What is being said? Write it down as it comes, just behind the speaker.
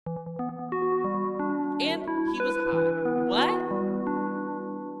And he was hot. What?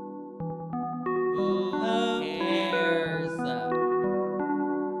 Who cares?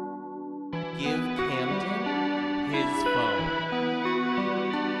 Give Camden his phone.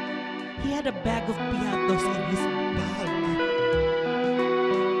 He had a bag of piatos in his bag.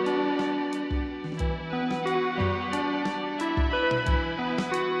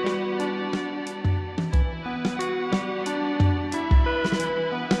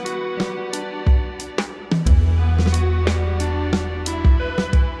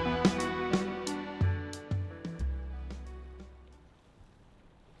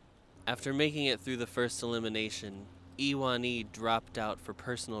 After making it through the first elimination, hwanhee dropped out for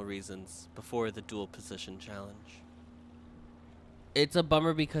personal reasons before the dual position challenge. It's a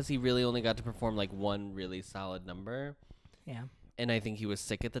bummer because he really only got to perform like one really solid number. Yeah. And I think he was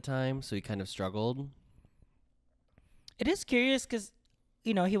sick at the time, so he kind of struggled. It is curious because,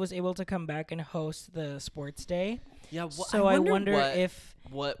 you know, he was able to come back and host the sports day. Yeah, so I wonder if...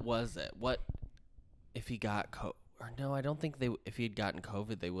 What was it? What if he got COVID? Or no, I don't think if he had gotten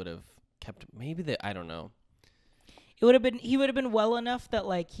COVID, they would have kept... Maybe they... I don't know. It would have been... He would have been well enough that,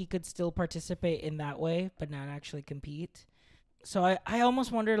 like, he could still participate in that way, but not actually compete. So I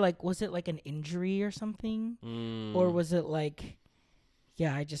almost wonder, like, was it, like, an injury or something? Or was it, like...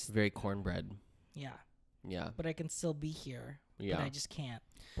 Yeah, I just... Very cornbread. Yeah. Yeah. But I can still be here. Yeah. But I just can't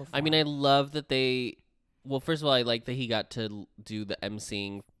perform. I mean, I love that they... Well, first of all, I like that he got to do the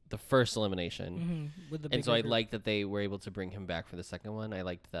emceeing the first elimination. With the and so I group. like that they were able to bring him back for the second one. I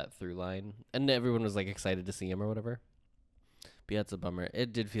liked that through line. And everyone was, like, excited to see him or whatever. But yeah, it's a bummer.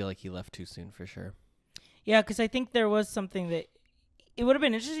 It did feel like he left too soon for sure. Yeah, because I think there was something that... It would have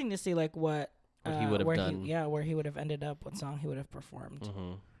been interesting to see, like, what he would have done. Where he would have ended up, what song he would have performed.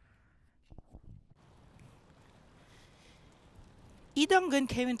 Lee Dong-gun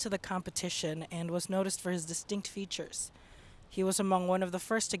came into the competition and was noticed for his distinct features. He was among one of the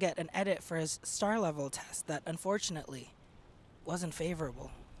first to get an edit for his star level test that, unfortunately, wasn't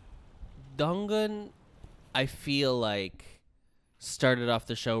favorable. Dong-gun, I feel like, started off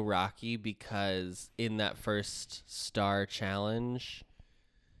the show rocky because in that first star challenge,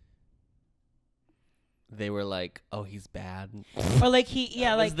 they were like, "Oh, he's bad," Or like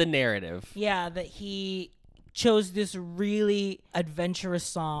that was the narrative. Yeah, that he chose this really adventurous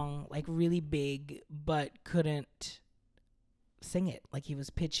song, like really big, but couldn't sing it. Like he was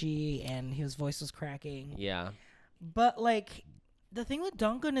pitchy and his voice was cracking. Yeah. But like the thing with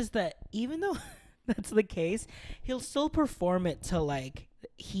Dong-gun is that even though that's the case, he'll still perform it to like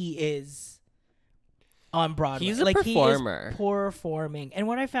he is on Broadway. He's a like performer. He is performing. And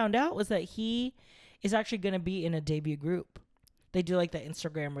what I found out was that he is actually going to be in a debut group. They do like the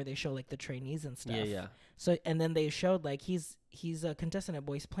Instagram where they show like the trainees and stuff. Yeah, yeah. So and then they showed like he's a contestant at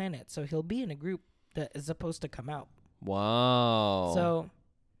Boys Planet, so he'll be in a group that is supposed to come out. Wow. So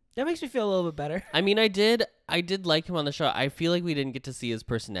that makes me feel a little bit better. I mean, I did like him on the show. I feel like we didn't get to see his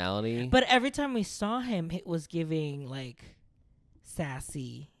personality. But every time we saw him, it was giving like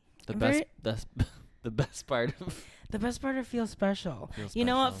sassy. The best part of The best part of Feel Special. Feel You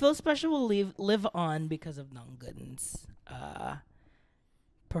know what? Special. Feel Special will live on because of Dong-gun's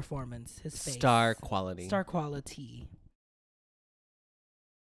performance, his face. Star quality. Star quality.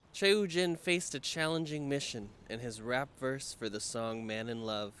 Choi Woo-jin faced a challenging mission in his rap verse for the song Man in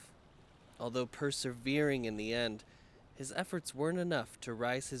Love. Although persevering in the end, his efforts weren't enough to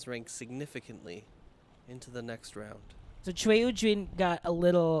rise his rank significantly into the next round. So Choi Woo-jin got a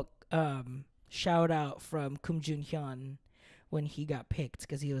little shout out from Kim Jun-hyun when he got picked,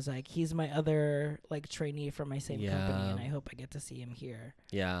 because he was like, he's my other like trainee from my same company, and I hope I get to see him here.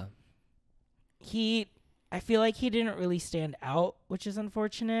 Yeah. I feel like he didn't really stand out, which is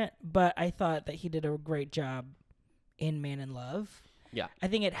unfortunate, but I thought that he did a great job in Man in Love. Yeah. I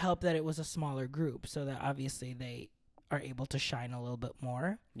think it helped that it was a smaller group, so that obviously they are able to shine a little bit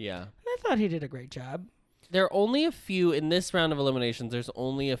more. Yeah. And I thought he did a great job. There are only a few, in this round of eliminations, there's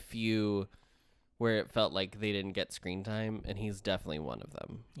only a few where it felt like they didn't get screen time, and he's definitely one of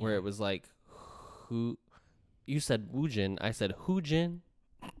them. Yeah. Where it was like, who... You said Woo-jin, I said Woo-jin.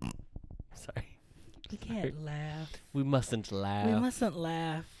 Sorry. We can't laugh. We mustn't laugh. We mustn't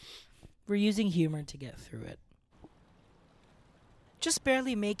laugh. We're using humor to get through it. Just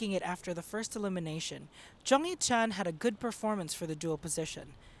barely making it after the first elimination, Jong-ichan had a good performance for the dual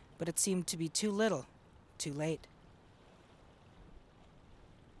position, but it seemed to be too little, too late.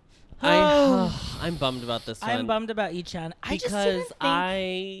 I'm bummed about this one. I'm bummed about ichan. Because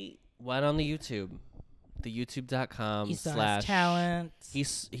I went on the YouTube. The youtube.com/. talent.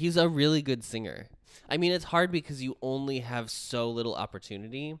 He's a really good singer. I mean, it's hard because you only have so little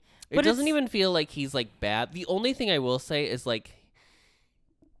opportunity. It But doesn't it's- even feel like he's like bad. The only thing I will say is like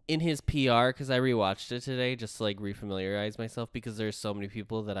in his PR, because I rewatched it today just to like refamiliarize myself, because there's so many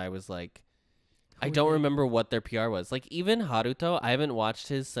people that I was like, I Who don't did? remember what their PR was. Like even Haruto, I haven't watched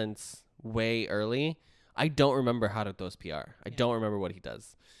his since way early. I don't remember Haruto's PR. I don't remember what he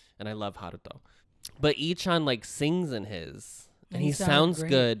does. And I love Haruto. But ichan like sings in his. And he sounds great.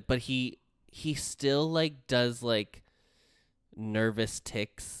 good, but he still like does like nervous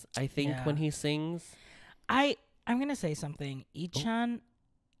ticks, I think, Yeah. when he sings. I'm gonna say something. Ichan,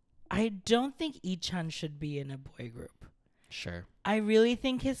 I don't think Ichan should be in a boy group. Sure. I really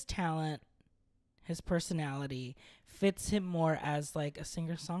think his talent, his personality, fits him more as like a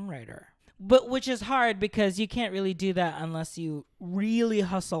singer-songwriter. But which is hard because you can't really do that unless you really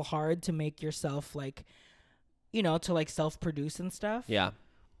hustle hard to make yourself like, you know, to like self-produce and stuff. Yeah.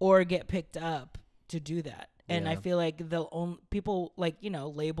 Or get picked up to do that. And I Yeah. feel like people like, you know,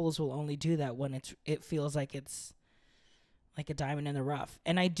 labels will only do that when it feels like it's like a diamond in the rough.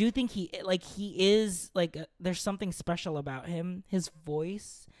 And I do think he is like there's something special about him. His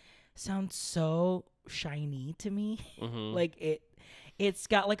voice sounds so shiny to me. Mm-hmm. Like it's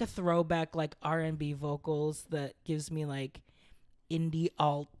got like a throwback like R&B vocals that gives me like indie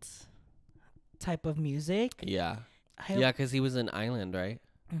alt type of music. Yeah. I Yeah, because he was in Island, right?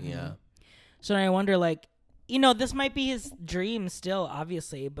 Mhm. Yeah. So I wonder, like, you know, this might be his dream still,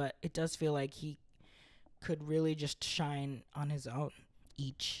 obviously, but it does feel like he could really just shine on his own.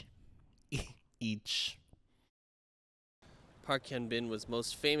 Each. Park Hyun-bin was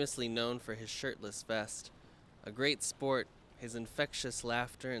most famously known for his shirtless vest. A great sport, his infectious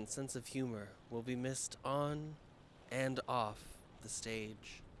laughter and sense of humor will be missed on and off the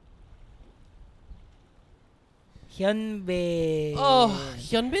stage. Hyunbin. Oh,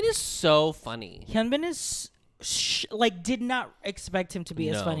 Hyun-bin is so funny. Hyunbin is, like, did not expect him to be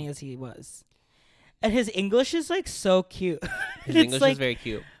as No. funny as he was. And his English is, like, so cute. His It's, English like, is very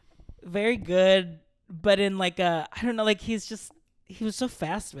cute. very good, but in, like, I don't know, like, he was so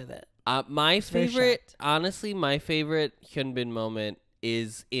fast with it. My very favorite, shocked. honestly, my favorite Hyunbin moment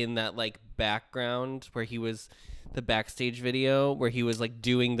is in that like background where he was the backstage video where he was like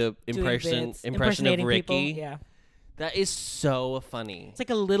doing the Doing impression bits, of impersonating people. Ricky. Yeah. That is so funny. It's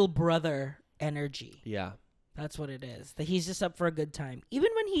like a little brother energy. Yeah. That's what it is. That he's just up for a good time. Even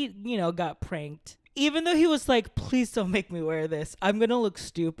when he, you know, got pranked. Even though he was like, please don't make me wear this. I'm going to look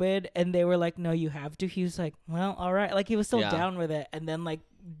stupid. And they were like, no, you have to. He was like, well, all right. Like he was still Yeah. down with it. And then like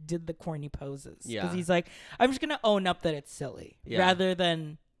did the corny poses. Yeah. Because he's like, I'm just going to own up that it's silly. Yeah. Rather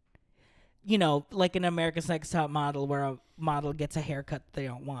than, you know, like an America's Next Top Model where a model gets a haircut they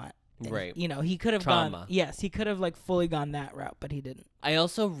don't want. And, Right. You know, he could have Trauma. gone. Yes, he could have like fully gone that route, but he didn't. I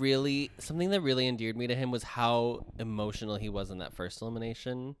also really, something that really endeared me to him was how emotional he was in that first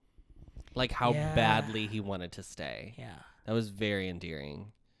elimination. Like how Yeah. badly he wanted to stay. Yeah. That was very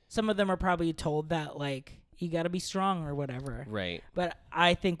endearing. Some of them are probably told that like you got to be strong or whatever. Right. But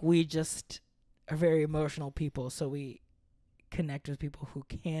I think we just are very emotional people, so we connect with people who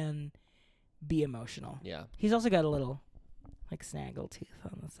can be emotional. Yeah. He's also got a little like snaggle tooth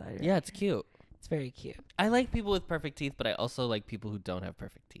on the side. Yeah, it's cute. It's very cute. I like people with perfect teeth, but I also like people who don't have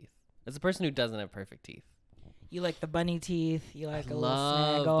perfect teeth. As a person who doesn't have perfect teeth. You like the bunny teeth. You like I a love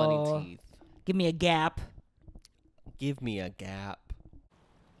little snaggle. bunny teeth. Give me a gap. Give me a gap.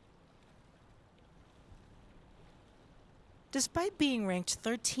 Despite being ranked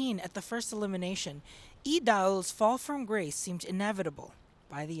 13 at the first elimination, Lee Daol's fall from grace seemed inevitable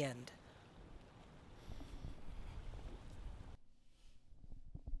by the end.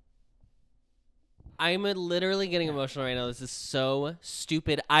 I'm literally getting emotional right now. This is so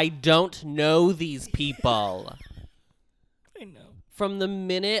stupid. I don't know these people. I know. From the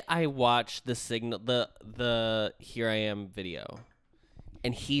minute I watched the signal, the Here I Am video,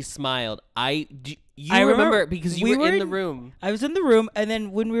 and he smiled. I remember because you were in the room. I was in the room, and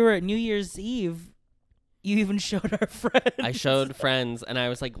then when we were at New Year's Eve, you even showed our friends. I showed friends, and I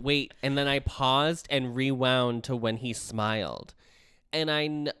was like, wait. And then I paused and rewound to when he smiled. And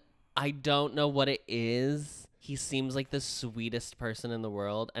I don't know what it is. He seems like the sweetest person in the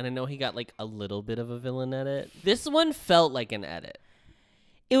world. And I know he got like a little bit of a villain edit. This one felt like an edit.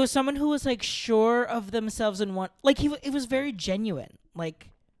 It was someone who was like sure of themselves and like it was very genuine. Like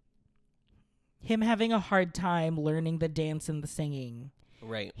him having a hard time learning the dance and the singing.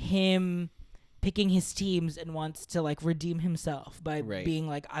 Right. Him picking his teams and wants to like redeem himself by Right. being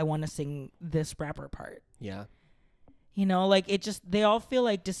like, I want to sing this rapper part. Yeah. You know, like they all feel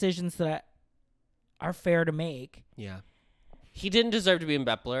like decisions that are fair to make. Yeah. He didn't deserve to be in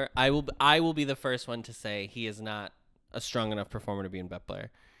Bepler. I will be the first one to say he is not a strong enough performer to be in Bepler.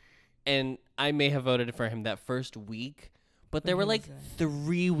 And I may have voted for him that first week, but there were like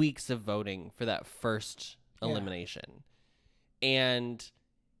 3 weeks of voting for that first elimination. And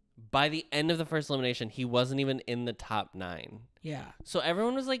by the end of the first elimination, he wasn't even in the top 9. Yeah. So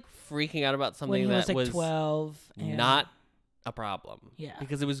everyone was like freaking out about something when he that was like 12. not a problem. Yeah.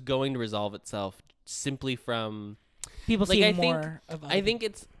 Because it was going to resolve itself simply from people like, seeing more of I think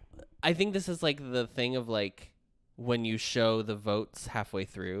this is like the thing of like when you show the votes halfway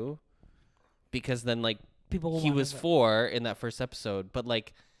through, because then like he was 4 in that first episode, but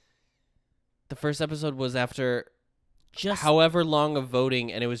like the first episode was after just however long of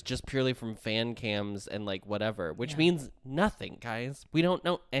voting, and it was just purely from fan cams and like whatever, which means nothing, guys. We don't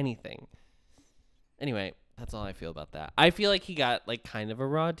know anything. Anyway, that's all I feel about that. I feel like he got like kind of a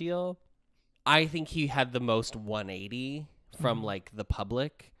raw deal. I think he had the most 180 from like the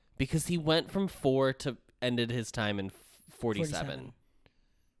public, because he went from 4 to ended his time in 47.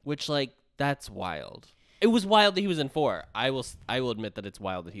 Which like that's wild. It was wild that he was in 4. I will admit that it's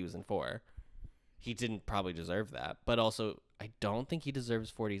wild that he was in 4. He didn't probably deserve that, but also I don't think he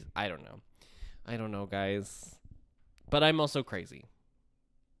deserves 40s. I don't know, guys. But I'm also crazy.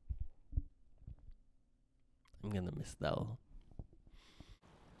 I'm gonna miss Del.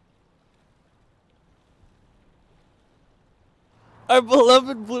 Our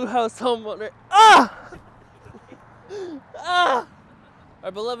beloved Blue House homeowner.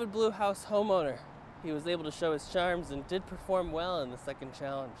 Our beloved Blue House homeowner. He was able to show his charms and did perform well in the second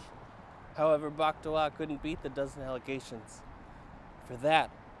challenge. However, Bok Do-ah couldn't beat the dozen allegations. For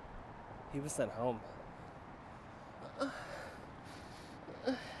that, he was sent home.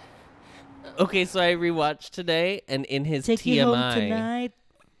 Okay, so I rewatched today, and in his TMI,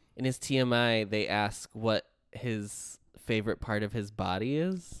 they ask what his favorite part of his body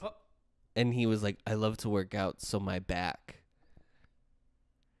is, and he was like, "I love to work out, so my back."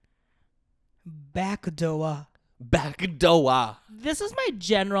 Back Do-ah. Back Do-ah. This is my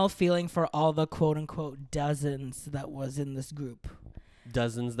general feeling for all the quote-unquote dozens that was in this group.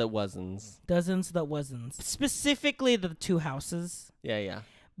 Dozens that wasn't. Dozens that wasn't. Specifically the 2 houses. Yeah.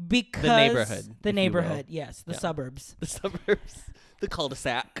 Because the neighborhood. The neighborhood, yes. The suburbs. The suburbs. The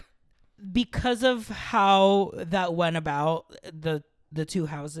cul-de-sac. Because of how that went about, the 2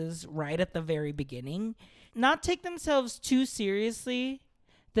 houses right at the very beginning, not take themselves too seriously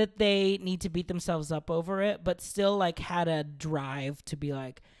that they need to beat themselves up over it, but still like had a drive to be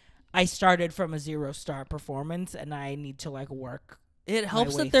like, I started from a 0-star performance and I need to like work. It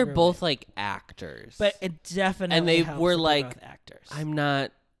helps that they're both like actors, but it definitely and they helps were that like both actors. I'm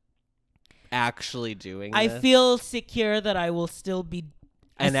not actually doing I this. feel secure that I will still be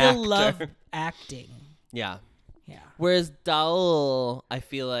an I still actor. love acting. Yeah. Yeah. Whereas Daul, I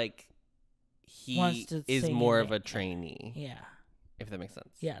feel like he Wants to is sing more it. of a trainee. Yeah. If that makes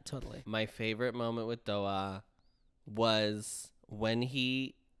sense. Yeah, totally. My favorite moment with Do-ah was when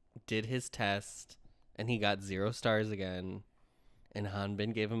he did his test and he got 0 stars again, and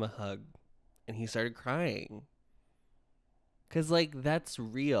Hanbin gave him a hug and he started crying. 'Cause like that's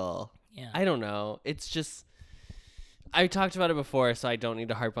real. Yeah. I don't know. It's just, I talked about it before, so I don't need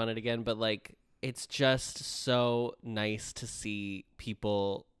to harp on it again, but like it's just so nice to see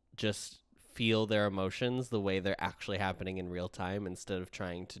people just feel their emotions the way they're actually happening in real time, instead of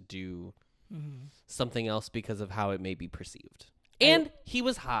trying to do something else because of how it may be perceived. And he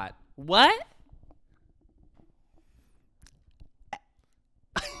was hot. What?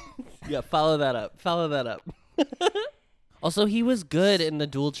 Yeah, follow that up. Also, he was good in the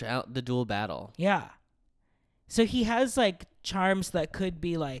duel battle. Yeah. So he has like charms that could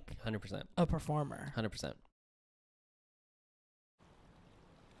be like 100%. a performer. 100%.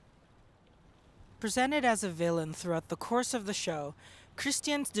 Presented as a villain throughout the course of the show,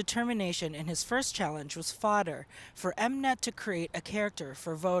 Krystian's determination in his first challenge was fodder for MNET to create a character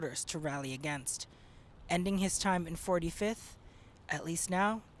for voters to rally against. Ending his time in 45th, at least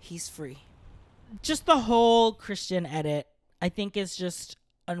now, he's free. Just the whole Krystian edit, I think, is just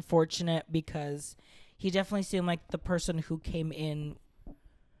unfortunate because he definitely seemed like the person who came in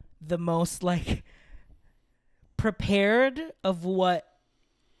the most like prepared of what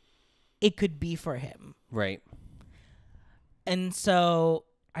it could be for him. Right. And so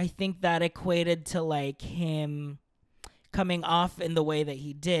I think that equated to like him coming off in the way that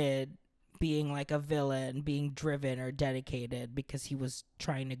he did, being like a villain, being driven or dedicated because he was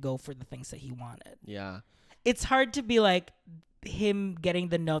trying to go for the things that he wanted. Yeah. It's hard to be like him getting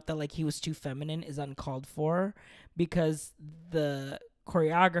the note that like he was too feminine is uncalled for, because the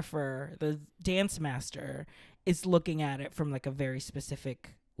choreographer, the dance master, is looking at it from like a very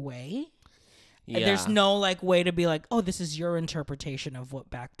specific way. Yeah. There's no like way to be like, oh, this is your interpretation of what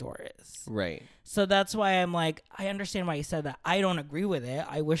backdoor is. Right. So that's why I'm like, I understand why you said that. I don't agree with it.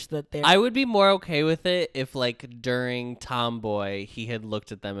 I wish that I would be more okay with it if like during Tomboy he had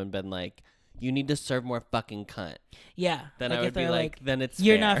looked at them and been like, you need to serve more fucking cunt. Yeah. Then like I would be like, then it's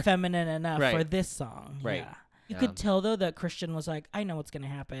you're fair. not feminine enough Right. for this song. Right. Yeah. You could tell, though, that Krystian was like, I know what's going to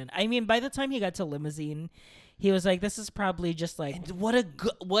happen. I mean, by the time he got to Limousine, he was like, this is probably just like... And what a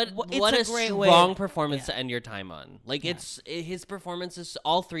great strong performance Yeah. to end your time on. Like, Yeah. his performances,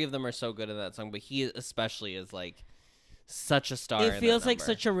 all three of them are so good in that song, but he especially is, like, such a star It in feels that like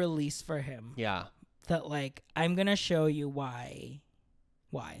number. such a release for him. Yeah. That, like, I'm going to show you why.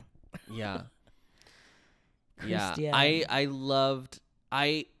 Why? Yeah. Krystian.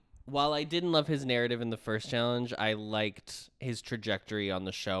 Yeah. While I didn't love his narrative in the first challenge, I liked his trajectory on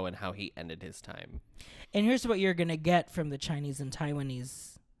the show and how he ended his time. And here's what you're going to get from the Chinese and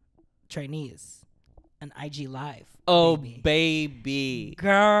Taiwanese trainees. An IG Live. Oh, baby. baby.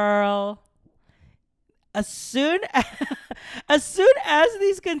 Girl. As soon as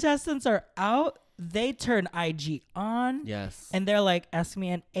these contestants are out, they turn IG on. Yes. And they're like, ask me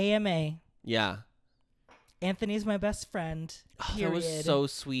an AMA. Yeah. Anthony's my best friend. Period. That was so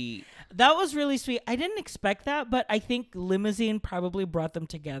sweet. That was really sweet. I didn't expect that, but I think Limousine probably brought them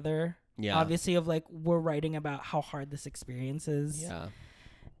together. Yeah. Obviously, of like, we're writing about how hard this experience is. Yeah.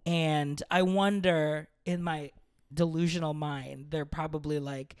 And I wonder, in my delusional mind, they're probably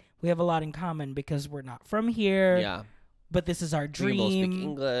like, we have a lot in common because we're not from here. Yeah. But this is our dream. We both speak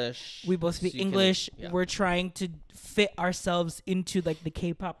English. We both speak English. We're trying to fit ourselves into like the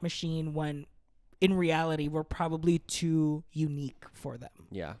K-pop machine when in reality we're probably too unique for them.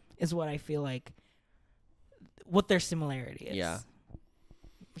 Yeah. Is what I feel like what their similarity is. Yeah.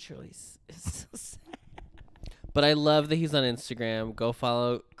 Which really is so sad. But I love that he's on Instagram. Go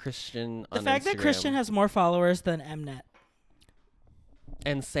follow Krystian on Instagram. The fact that Krystian has more followers than MNET.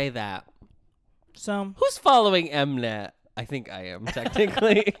 And say that. So Who's following MNET? I think I am,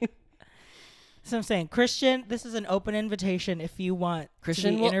 technically. So I'm saying, Krystian, this is an open invitation if you want to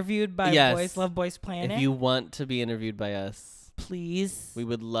be interviewed by Boys Love Boys Planet. If you want to be interviewed by us, please. We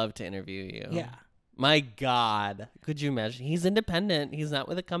would love to interview you. Yeah. My God. Could you imagine? He's independent. He's not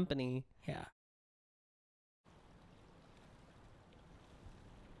with a company. Yeah.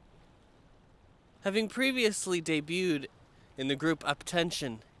 Having previously debuted in the group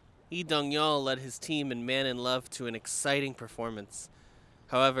Uptension, dongyeol led his team in Man in Love to an exciting performance.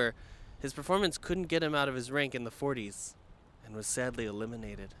 However, his performance couldn't get him out of his rank in the 40s and was sadly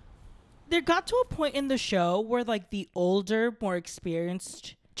eliminated. There got to a point in the show where like the older, more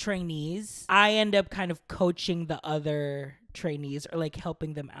experienced trainees, I end up kind of coaching the other trainees or like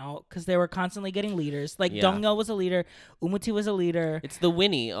helping them out because they were constantly getting leaders. Like Dongyeol was a leader, Umuti was a leader. It's the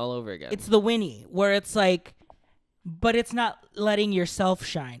Winnie all over again. It's the Winnie where it's like, but it's not letting yourself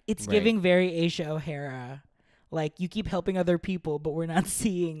shine. It's giving very Asia O'Hara. Like, you keep helping other people, but we're not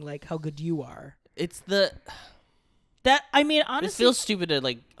seeing, like, how good you are. It's the... That, I mean, honestly... It feels stupid to,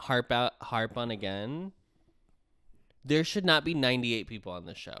 like, harp on again. There should not be 98 people on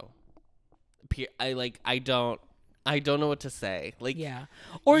this show. I don't know what to say. Like, yeah.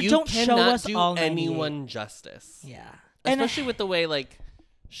 Or don't show us all 98. Anyone justice. Yeah. Especially with the way, like,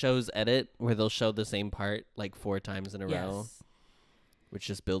 shows edit, where they'll show the same part, like, 4 times in a row. Which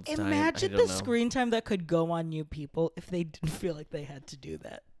just builds time. Imagine the screen time that could go on new people if they didn't feel like they had to do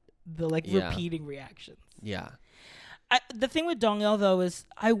that. The like repeating reactions. Yeah. The thing with Dongyeol though is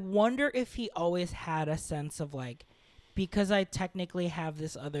I wonder if he always had a sense of like, because I technically have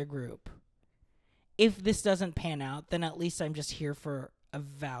this other group, if this doesn't pan out, then at least I'm just here for a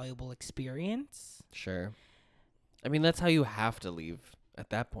valuable experience. Sure. I mean, that's how you have to leave at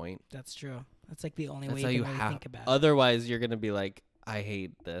that point. That's true. That's like the only way you can really think about it. Otherwise, you're going to be like, I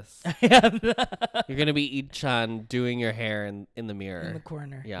hate this. You're going to be ichan doing your hair in the mirror. In the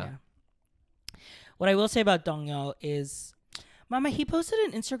corner. Yeah. What I will say about Dongyeol is, Mama, he posted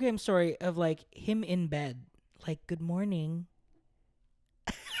an Instagram story of like him in bed. Like, good morning.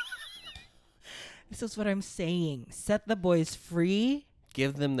 This is what I'm saying. Set the boys free.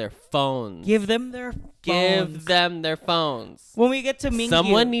 Give them their phones. Give them their phones. Give them their phones. When we get to Mingyu.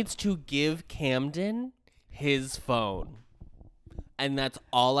 Someone needs to give Camden his phone. And that's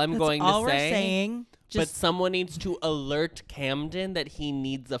all I'm going to say. That's all we're saying. But someone needs to alert Camden that he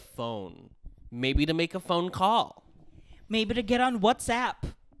needs a phone. Maybe to make a phone call. Maybe to get on WhatsApp.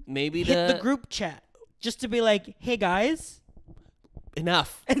 Maybe hit the group chat. Just to be like, hey guys.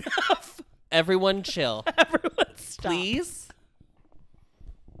 Enough. Enough. Everyone chill. Everyone stop. Please.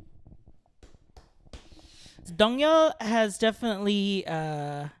 dongyeol has definitely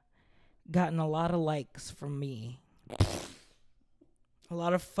gotten a lot of likes from me. A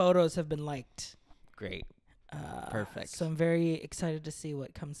lot of photos have been liked. Great. Perfect. So I'm very excited to see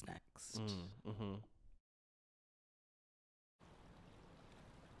what comes next.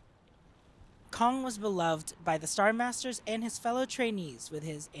 Kong was beloved by the Star Masters and his fellow trainees with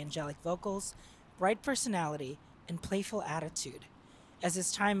his angelic vocals, bright personality, and playful attitude. As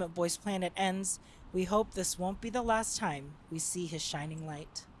his time at Boys Planet ends, we hope this won't be the last time we see his shining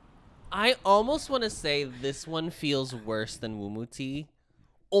light. I almost want to say this one feels worse than Wumuti,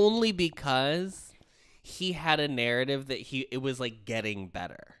 only because he had a narrative that it was like getting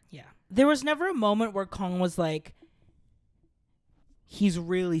better. Yeah. There was never a moment where Kong was like, he's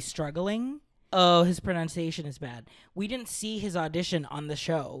really struggling. Oh, his pronunciation is bad. We didn't see his audition on the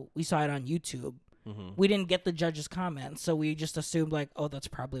show. We saw it on YouTube. We didn't get the judges' comments, so we just assumed like, oh, that's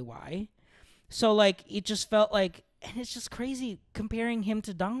probably why. So like, it just felt like, and it's just crazy comparing him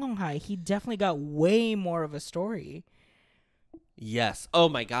to hwanhee. He definitely got way more of a story. Yes. Oh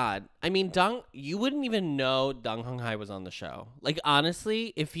my God. I mean, you wouldn't even know hwanhee was on the show. Like,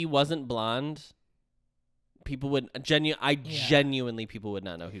 honestly, if he wasn't blonde, people would genuinely people would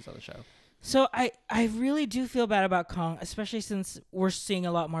not know he's on the show. So I really do feel bad about Kong, especially since we're seeing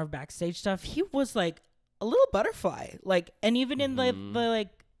a lot more backstage stuff. He was like a little butterfly, like, and even in the like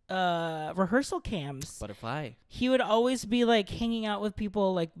rehearsal cams, butterfly, he would always be like hanging out with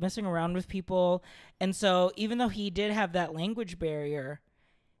people, like messing around with people. And so even though he did have that language barrier,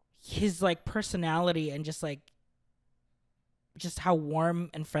 his like personality and just how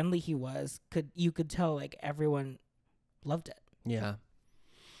warm and friendly he was, you could tell like everyone loved it. Yeah.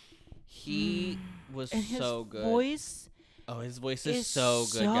 He was and so his good. Voice his voice is so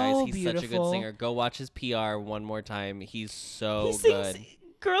good, guys. He's beautiful. such a good singer. Go watch his PR one more time. He's so he good. Sings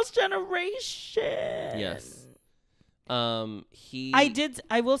Girls' Generation. Yes.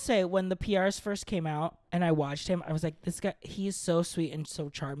 I will say, when the PRs first came out and I watched him, I was like, this guy, he is so sweet and so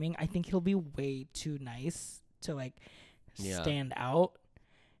charming. I think he'll be way too nice to like stand out.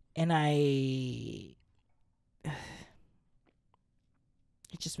 And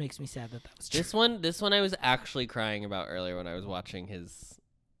it just makes me sad that was true. This one I was actually crying about earlier when I was watching his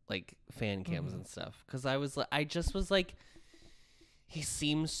like fan cams and stuff, because I just was like, he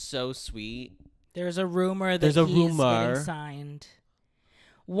seems so sweet. There's a rumor that he's getting signed.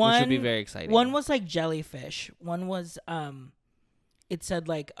 One, which would be very exciting. One was like Jellyfish. One was it said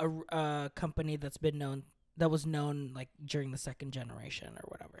like a company that was known like during the second generation or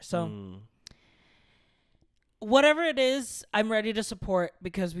whatever. So whatever it is, I'm ready to support,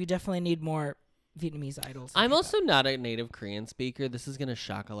 because we definitely need more Vietnamese idols. I'm also not a native Korean speaker. This is going to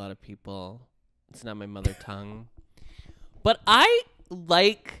shock a lot of people. It's not my mother tongue. But I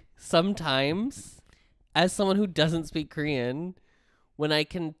like sometimes, as someone who doesn't speak Korean, when I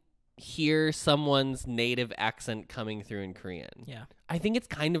can hear someone's native accent coming through in Korean. Yeah. I think it's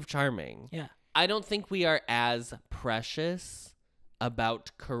kind of charming. Yeah. I don't think we are as precious about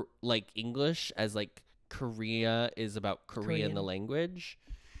like English as like Korea is about Korean the language.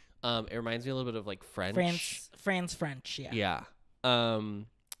 It reminds me a little bit of like French. French, yeah. Yeah. I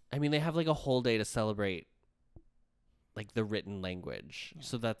mean, they have like a whole day to celebrate like the written language. Yeah.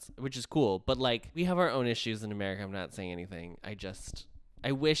 So which is cool. But like, we have our own issues in America. I'm not saying anything.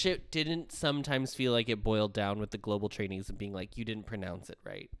 I wish it didn't sometimes feel like it boiled down with the global trainees and being like, you didn't pronounce it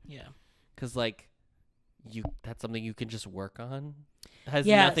right. Yeah. Because like, that's something you can just work on. That has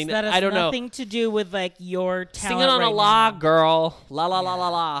nothing to do with like your talent. Sing it on a la, girl. La la la la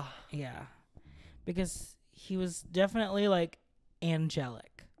la. Yeah. Because he was definitely like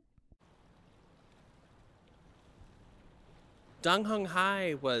angelic.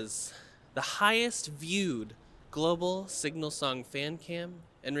 hwanhee was the highest viewed global signal song fan cam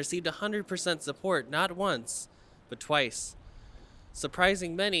and received 100% support not once, but twice.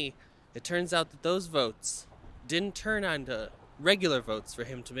 Surprising many, it turns out that those votes didn't turn onto regular votes for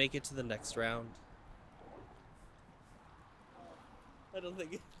him to make it to the next round.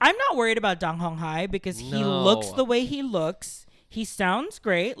 I'm not worried about hwanhee because he looks the way he looks. He sounds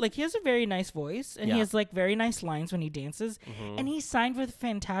great. Like, he has a very nice voice, and he has like very nice lines when he dances. And he signed with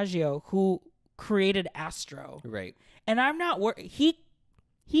Fantagio, who created Astro. Right. And I'm not worried. He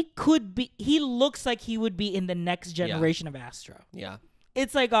looks like he would be in the next generation of Astro. Yeah.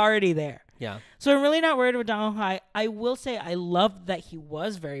 It's like already there. Yeah. So I'm really not worried about hwanhee. I will say I loved that he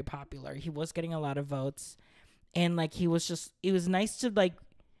was very popular. He was getting a lot of votes. And like, it was nice to like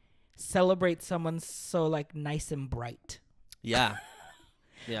celebrate someone so like nice and bright. Yeah.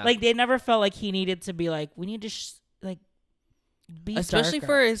 Yeah. Like, they never felt like he needed to be like, we need to like be especially darker.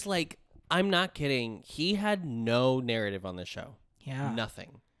 for his like I'm not kidding. He had no narrative on the show. Yeah.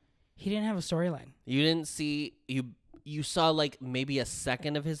 Nothing. He didn't have a storyline. You didn't see you saw like maybe a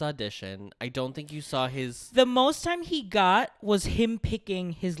second of his audition. I don't think you saw his. The most time he got was him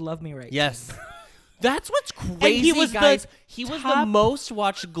picking his Love Me Right. Yes. That's what's crazy, he was guys. the He was the top- most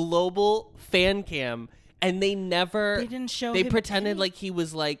watched global fan cam, and they never. They didn't show. They him pretended any- like he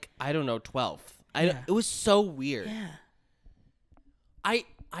was like, I don't know, 12. Yeah. It was so weird. Yeah. I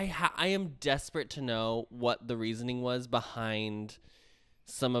am desperate to know what the reasoning was behind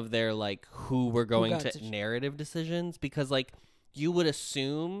some of their like who were going got to narrative decisions, because like you would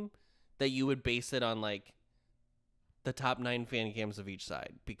assume that you would base it on like the top 9 fan cams of each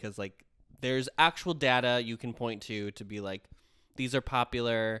side, because like there's actual data you can point to be like, these are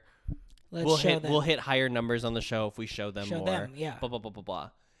popular. Let's show them. We'll hit higher numbers on the show if we show them more. Them, yeah. Blah blah blah blah blah.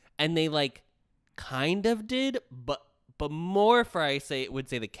 And they like kind of did, but more for would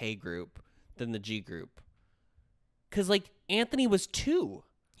say the K group than the G group. Cause like Anthony was 2.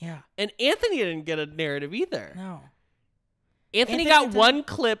 Yeah. And Anthony didn't get a narrative either. No. Anthony got one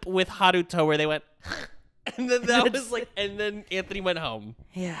clip with Haruto where they went and then that was like, and then Anthony went home.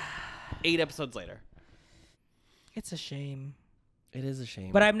 Yeah. 8 episodes later. It's a shame. It is a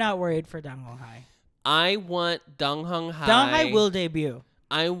shame. But I'm not worried for Dongyeol. I want hwanhee. Dongyeol will debut.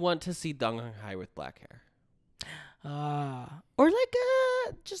 I want to see hwanhee with black hair. Or like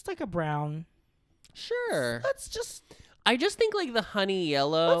just like a brown. Sure. Let's I just think like the honey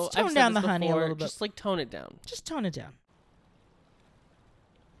yellow. Let's tone I've said down this the honey a before, little bit. Just like tone it down. just tone it down.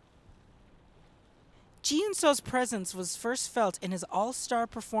 Ji Eun-so's presence was first felt in his all-star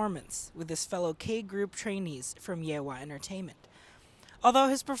performance with his fellow K-group trainees from Yewa Entertainment. Although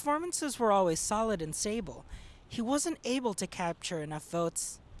his performances were always solid and stable, he wasn't able to capture enough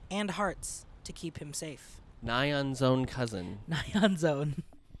votes and hearts to keep him safe. Nayeon's own cousin. Nayeon's own.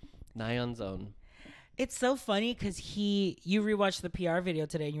 Nayeon's own. It's so funny because you rewatched the PR video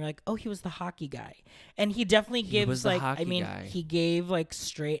today and you're like, oh, he was the hockey guy. And he definitely gives was the like, hockey guy. he gave like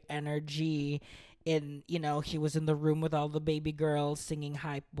straight energy. He was in the room with all the baby girls singing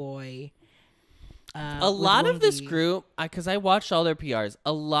Hype Boy. A lot of this Woongi. group, because I watched all their PRs,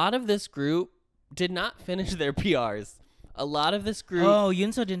 a lot of this group did not finish their PRs. A lot of this group. Oh,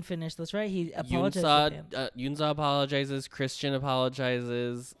 Yoonso didn't finish. That's right. He apologized to him. Yoonso apologizes. Krystian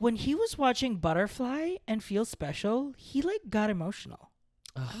apologizes. When he was watching Butterfly and Feel Special, he like got emotional.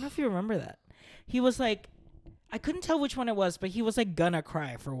 I don't know if you remember that. He was like, I couldn't tell which one it was, but he was like gonna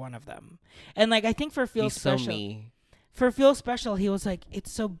cry for one of them. And like I think for Feel He's Special, so me. for Feel Special, he was like,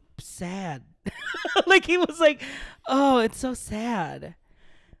 it's so sad. Like he was like, oh, it's so sad.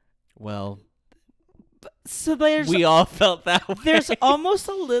 Well, So we all felt that way. there's almost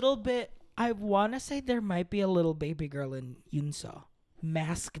a little bit. I want to say there might be a little baby girl in Yoonso,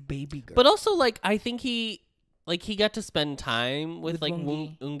 mask baby girl. But also, like, I think he got to spend time with like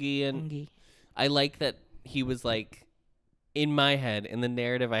Woongi. Woongi, and Woongi. I like that he was like, in my head, in the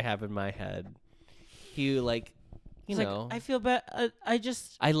narrative I have in my head, he like, you It's know, like, I feel bad.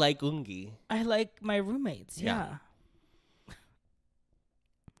 I like Woongi. I like my roommates. Yeah.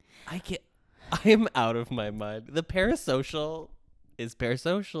 Yeah. I am out of my mind. The parasocial is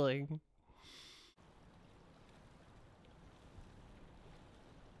parasocialing.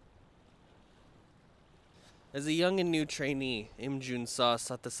 As a young and new trainee, Im Jun-seo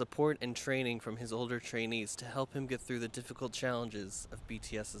sought the support and training from his older trainees to help him get through the difficult challenges of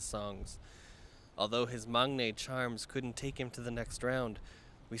BTS's songs. Although his maknae charms couldn't take him to the next round,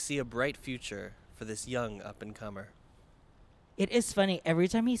 we see a bright future for this young up-and-comer. It is funny. Every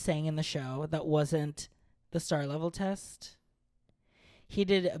time he sang in the show that wasn't the star level test, he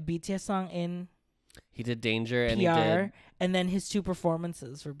did a BTS song in He did Danger and PR, he did... and then his 2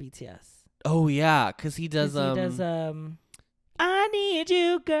 performances for BTS. Oh, yeah, because he does... I Need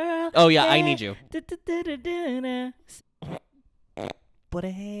You, Girl. Oh, yeah, I Need You. Da-da-da-da-da-da. But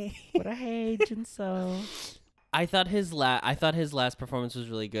hey... What a hate, and so... I thought his last performance was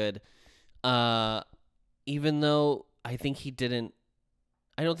really good. Even though I think he didn't...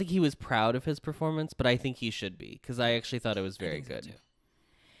 I don't think he was proud of his performance, but I think he should be, because I actually thought it was very good. So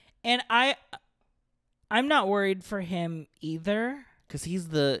and I'm not worried for him either. Because he's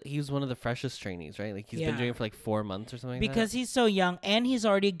one of the freshest trainees, right? Like he's been doing it for like 4 months or something like that. Because he's so young and he's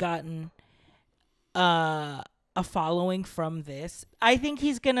already gotten a following from this. I think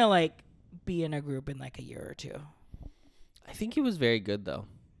he's gonna like be in a group in like a year or 2. I think he was very good though.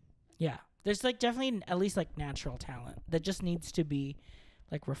 Yeah. There's like definitely at least like natural talent that just needs to be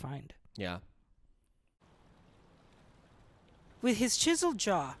like refined. Yeah. With his chiseled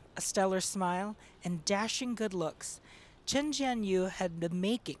jaw, a stellar smile, and dashing good looks, Chen Jianyu had the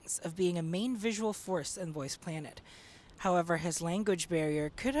makings of being a main visual force in Voice Planet. However, his language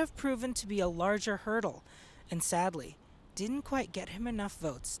barrier could have proven to be a larger hurdle, and sadly, didn't quite get him enough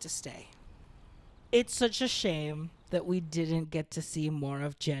votes to stay. It's such a shame that we didn't get to see more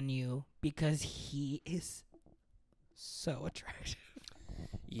of Jianyu because he is so attractive.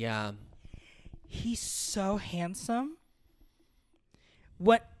 Yeah. He's so handsome.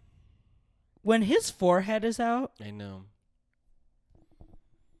 When his forehead is out. I know.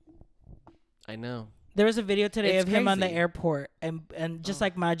 I know. There was a video today It's of him on the crazy. airport, and just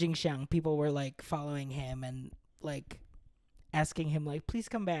like Ma Jingxiang, people were like following him and like asking him like, "Please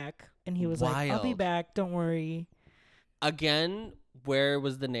come back," and he was like, "I'll be Wild. back. Don't worry." Again, where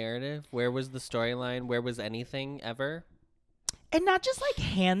was the narrative? Where was the storyline? Where was anything ever? And not just like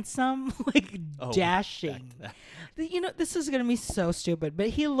handsome, like Oh, dashing. You know, this is gonna be so stupid, but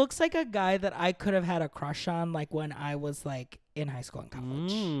he looks like a guy that I could have had a crush on, like when I was like in high school and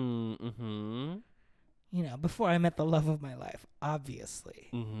college. Mm-hmm. You know, before I met the love of my life, obviously.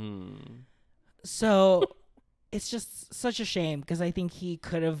 Mm-hmm. So it's just such a shame because I think he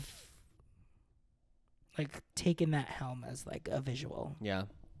could have like taken that helm as like a visual. Yeah.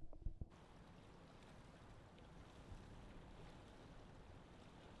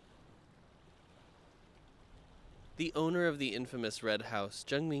 The owner of the infamous Red House,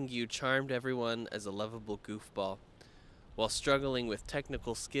 Jung Mingyu, charmed everyone as a lovable goofball. While struggling with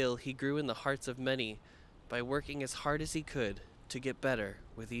technical skill, he grew in the hearts of many by working as hard as he could to get better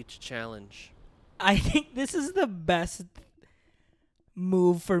with each challenge. I think this is the best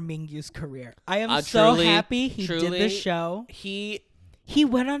move for Mingyu's career. I am so Truly, happy he did truly, this show. He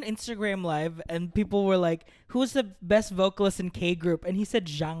Went on Instagram Live and people were like, "Who's the best vocalist in K group?" And he said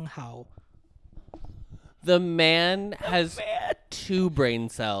Zhang Hao. The man has 2 brain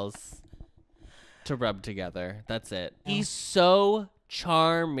cells to rub together. That's it. No. He's so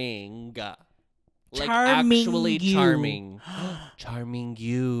charming. Like Charming actually you. charming. Charming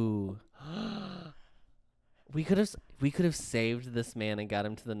you. We could have saved this man and got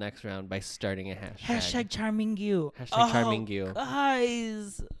him to the next round by starting a hashtag. Hashtag charming you. Hashtag charming you.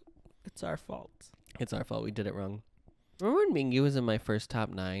 Guys, it's our fault. It's our fault. We did it wrong. Remember when Mingyu was in my first top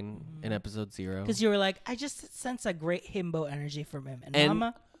 9 in episode 0? Because you were like, I just sense a great himbo energy from him. And And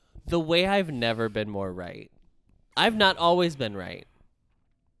Mama, the way I've never been more right. I've not always been right.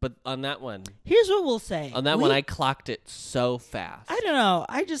 But on that one, here's what we'll say. on that one, I clocked it so fast. I don't know.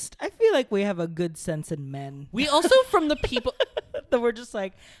 I feel like we have a good sense in men. We also, from the people, That we're just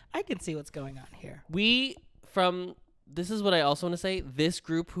like, I can see what's going on here. this is what I also want to say. This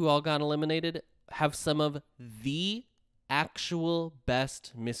group who all got eliminated have some of the actual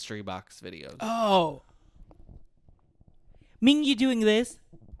best mystery box videos. Oh. Mingyu doing this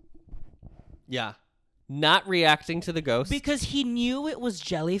Yeah. Not reacting to the ghost. because he knew it was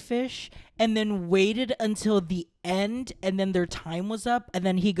jellyfish and then waited until the end and then their time was up and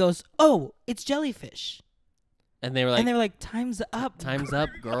then he goes, "Oh, it's jellyfish." And they were And they like, were like, "Time's up." time's up,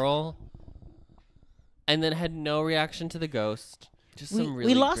 girl. And then had no reaction to the ghost. Just some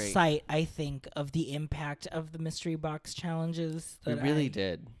really we lost great. sight, I think, of the impact of the mystery box challenges. We That really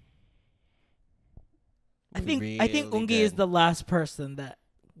did. I think We Ungi really is did. the last person that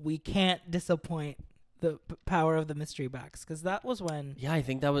we can't disappoint the power of the mystery box because that was when Yeah, I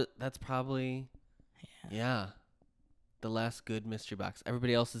think that's probably yeah. The last good mystery box.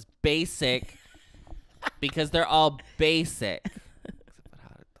 Everybody else is basic because they're all basic. Except for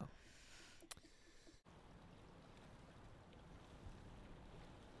Haru, though.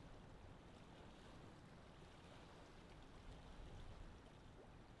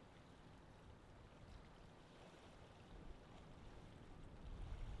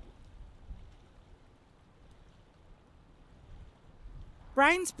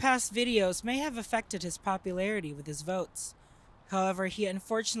 Brian's past videos may have affected his popularity with his votes. However, he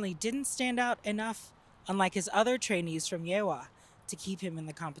unfortunately didn't stand out enough, unlike his other trainees from Yewa, to keep him in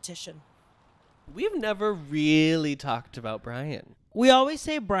the competition. We've never really talked about Brian. We always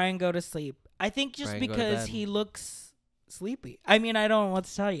say Brian go to sleep. I think just Brian, go to because bed. he looks sleepy. I mean, I don't know what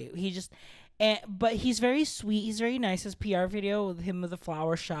to tell you. He just... but he's very sweet. He's very nice. His PR video with him with the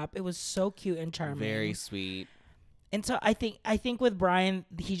flower shop, it was so cute and charming. Very sweet. And so I think with Brian,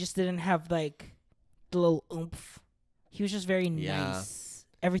 he just didn't have like the little oomph. He was just very Yeah. nice.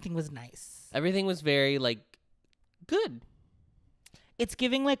 Everything was nice. Everything was very like good. It's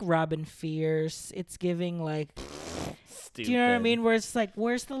giving like Robin Fierce. It's giving like, Stupid. do you know what I mean? Where it's like,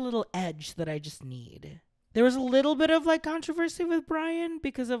 where's the little edge that I just need? There was a little bit of like controversy with Brian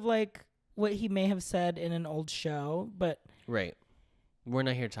because of like what he may have said in an old show, but Right. We're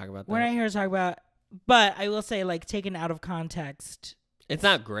not here to talk about that. we're not here to talk about But I will say, like, taken out of context, It's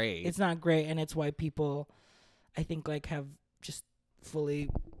not great. it's not great, and it's why people, I think, like, have just fully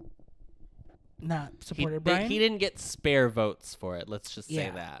not supported Brian. He didn't get spare votes for it. Let's just say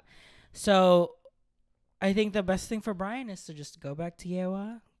Yeah. that. So I think the best thing for Brian is to just go back to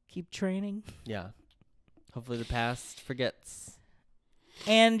Yewa, keep training, Yeah. Hopefully the past forgets.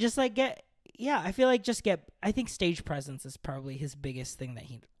 and just like I feel like I think stage presence is probably his biggest thing that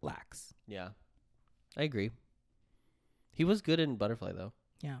he lacks. Yeah. I agree. He was good in Butterfly, though.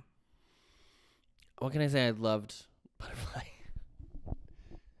 Yeah. What can I say? I loved Butterfly.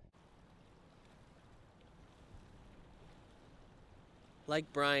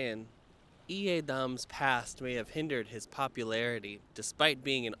 Like Brian, Dam's past may have hindered his popularity despite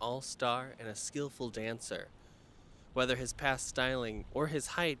being an all-star and a skillful dancer. Whether his past styling or his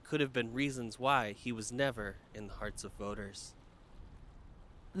height could have been reasons why he was never in the hearts of voters.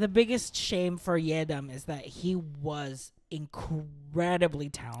 The biggest shame for Yedam is that he was incredibly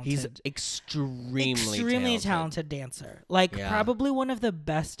talented. He's extremely talented dancer. Like, probably one of the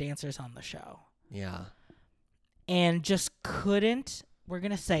best dancers on the show. Yeah. And just couldn't. We're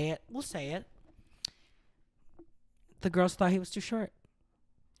going to say it. We'll say it. The girls thought he was too short.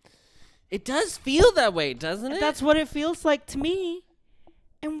 It does feel that way, doesn't it? That's what it feels like to me.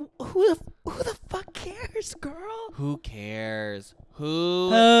 And who the fuck cares, girl? Who cares? Who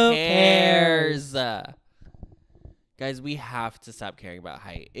cares? Guys, we have to stop caring about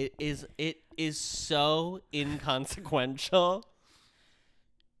height. It is so inconsequential.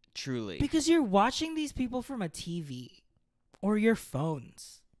 Truly. Because you're watching these people from a TV or your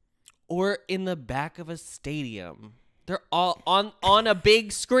phones. Or in the back of a stadium. They're all on a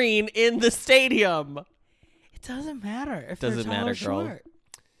big screen in the stadium. It doesn't matter if doesn't they're tall matter, or girl. short.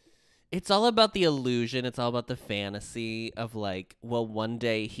 It's all about the illusion. It's all about the fantasy of like, well, one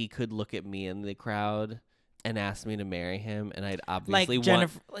day he could look at me in the crowd and ask me to marry him, and I'd obviously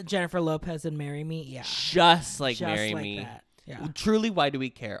like Jennifer Lopez and Marry Me. Yeah, just marry like me. That. Yeah. Truly, why do we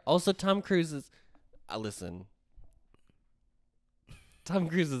care? Also, Tom Cruise is. Listen, Tom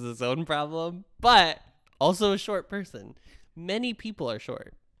Cruise is his own problem, but also a short person. Many people are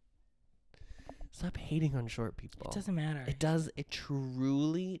short. Stop hating on short people. It doesn't matter. It does. It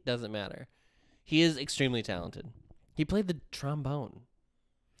truly doesn't matter. He is extremely talented. He played the trombone.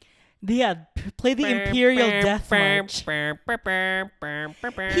 Yeah, play the Imperial Death March. He's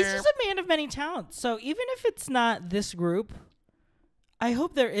just a man of many talents. So even if it's not this group, I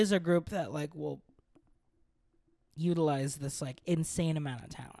hope there is a group that like will utilize this like insane amount of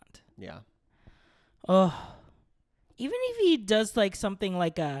talent. Yeah. Oh, even if he does like something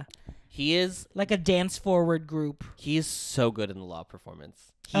like a dance forward group. He is so good in the law performance.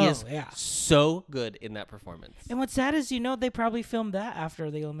 He is so good in that performance. And what's sad is, they probably filmed that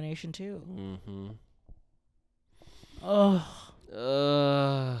after the elimination too. Mm-hmm. Oh.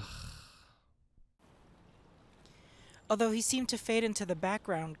 Although he seemed to fade into the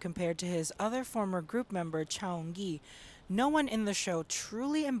background compared to his other former group member, Chaeong-gi, no one in the show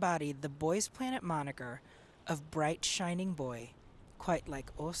truly embodied the Boys Planet moniker of bright, shining boy, quite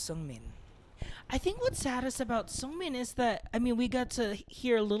like Oh Sung-min. I think what's saddest about Sung-min is that, we got to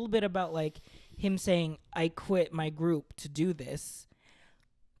hear a little bit about, like, him saying, I quit my group to do this.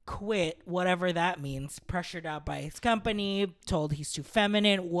 Quit, whatever that means, pressured out by his company, told he's too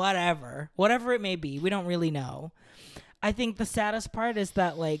feminine, whatever it may be. We don't really know. I think the saddest part is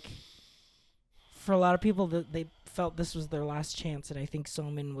that, like, for a lot of people, they felt this was their last chance, and I think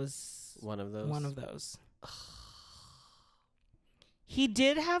Sung-min was one of those. He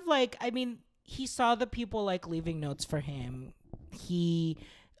did have, like, he saw the people, like, leaving notes for him. He,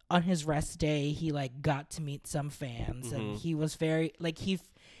 on his rest day, he, like, got to meet some fans. And he was very, like,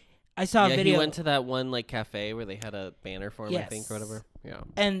 I saw a video. He went to that one, like, cafe where they had a banner for him, I think, or whatever. Yeah.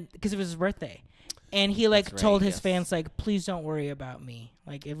 And, because it was his birthday. And he, like, told his fans, like, please don't worry about me.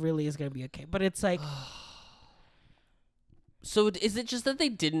 Like, it really is going to be okay. But it's, like... So is it just that they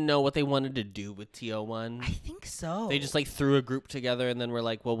didn't know what they wanted to do with TO1? I think so. They just like threw a group together and then were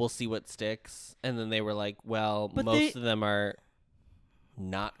like, well, we'll see what sticks. And then they were like, well, but most of them are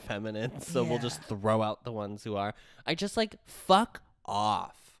not feminine, so we'll just throw out the ones who are. I just like, fuck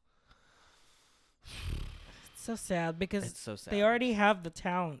off. It's so sad because it's so sad. They already have the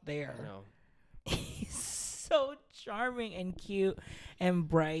talent there. I know. He's so charming and cute and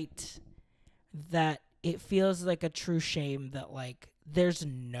bright that it feels like a true shame that, like, there's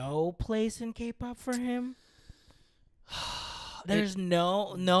no place in K-pop for him. There's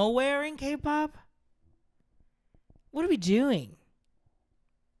nowhere in K-pop. What are we doing?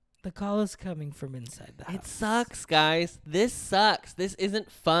 The call is coming from inside the house. It sucks, guys. This sucks. This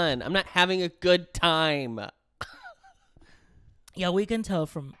isn't fun. I'm not having a good time. Yeah, we can tell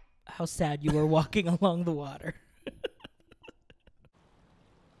from how sad you were walking along the water.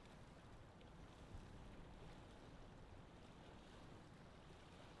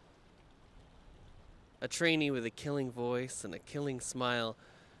 A trainee with a killing voice and a killing smile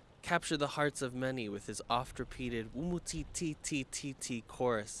captured the hearts of many with his oft-repeated wumuti ti ti ti ti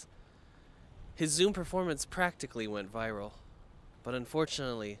chorus. His Zoom performance practically went viral, but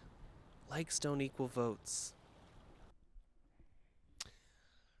unfortunately, likes don't equal votes.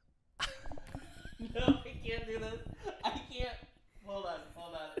 No, I can't do this. I can't. Hold on.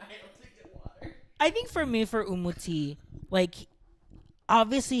 I have to get water. I think for me, for Umuti, like,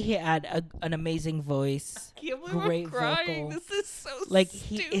 obviously he had an amazing voice. I can't believe great I'm crying. vocal. This is so Like,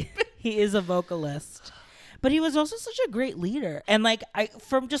 stupid. he is a vocalist. But he was also such a great leader. And, like,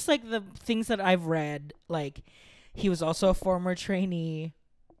 from just, like, the things that I've read, like, he was also a former trainee.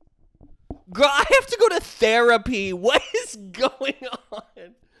 Girl, I have to go to therapy. What is going on?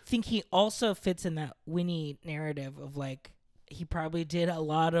 I think he also fits in that Winnie narrative of, like, he probably did a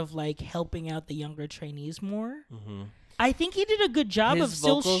lot of, like, helping out the younger trainees more. Mm-hmm. I think he did a good job His of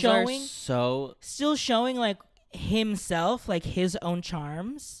still vocals showing, are so like, himself, like, his own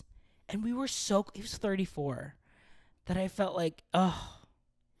charms. And he was 34, that I felt like,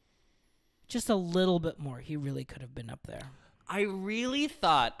 just a little bit more. He really could have been up there. I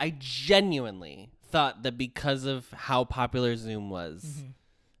genuinely thought that because of how popular Zoom was,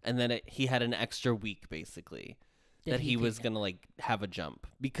 and then he had an extra week, basically, that he was going to, like, have a jump.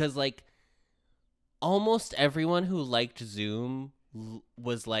 Because, like, almost everyone who liked Zoom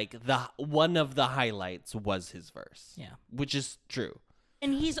was, like, one of the highlights was his verse. Yeah. Which is true.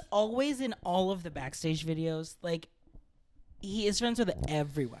 And he's always in all of the backstage videos. Like, he is friends with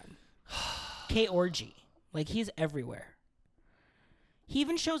everyone. K or G. Like, he's everywhere. He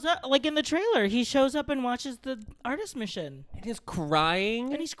even shows up, like, in the trailer. He shows up and watches the artist mission. And he's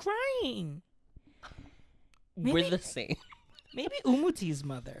crying. And he's crying. We're the same. Maybe Umuti's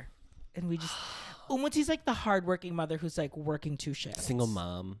mother. And we just... Umuti's, like, the hardworking mother who's, like, working 2 shifts. Single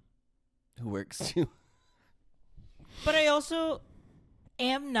mom who works too. But I also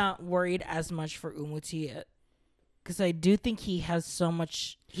am not worried as much for Umuti because I do think he has so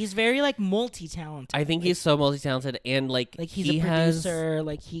much. He's very, like, multi-talented. I think he's so multi-talented, and like he's a producer.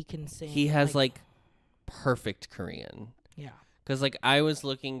 Like, he can sing. He has like perfect Korean. Yeah. Because like I was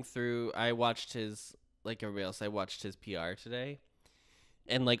looking through, I watched his, like everybody else, I watched his PR today,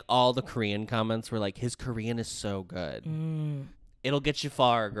 and like all the Korean comments were like, his Korean is so good. It'll get you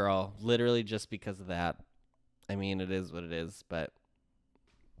far, girl. Literally just because of that. I mean, it is what it is, but.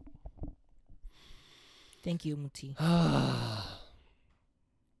 Thank you, Muti. A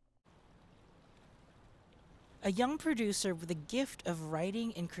young producer with a gift of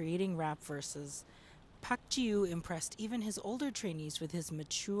writing and creating rap verses, Park Ji-woo impressed even his older trainees with his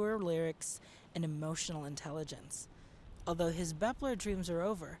mature lyrics and emotional intelligence. Although his Bepler dreams are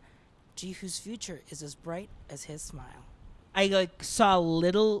over, Ji-hoo's future is as bright as his smile. I like saw a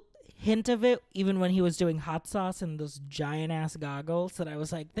little hint of it even when he was doing hot sauce and those giant ass goggles, that I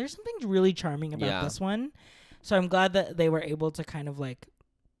was like, there's something really charming about this one. So I'm glad that they were able to kind of like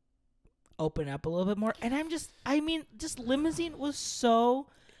open up a little bit more. And just Limousine was so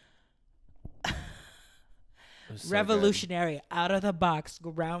revolutionary, good. Out of the box,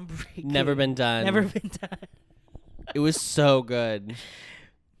 groundbreaking. Never been done. It was so good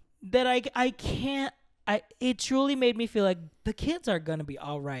that I can't. It truly made me feel like the kids are gonna be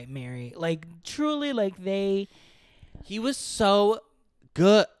all right, Mary. Like, truly, like he was so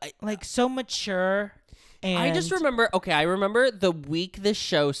good, like so mature. And I just remember. Okay, I remember the week this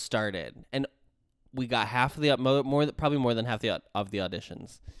show started, and we got half of the probably more than half of the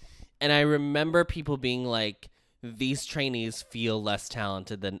auditions, and I remember people being like, "These trainees feel less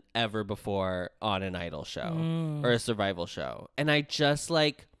talented than ever before on an idol show or a survival show," and I just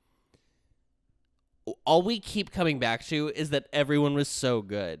like. All we keep coming back to is that everyone was so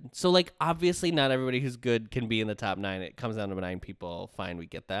good. So, like, obviously not everybody who's good can be in the top 9. It comes down to 9 people. Fine, we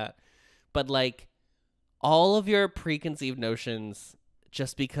get that. But, like, all of your preconceived notions,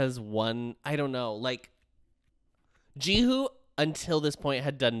 just because one, I don't know, like, Ji-hoo, until this point,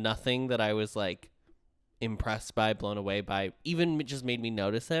 had done nothing that I was, like, impressed by, blown away by, even just made me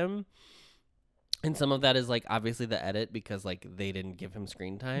notice him. And some of that is, like, obviously the edit, because, like, they didn't give him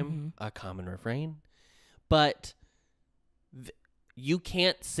screen time, a common refrain. But you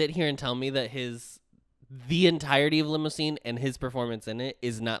can't sit here and tell me that the entirety of Limousine and his performance in it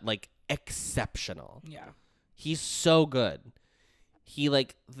is not, like, exceptional. Yeah. He's so good. he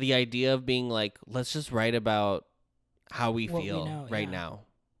like the idea of being like, let's just write about how we What we feel know, right yeah. now,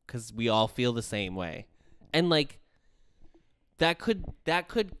 because we all feel the same way, and like that could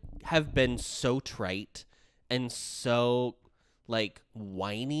have been so trite and so like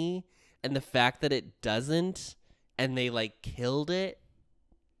whiny, and the fact that it doesn't, and they like killed it.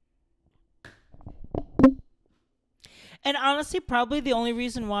 And honestly, probably the only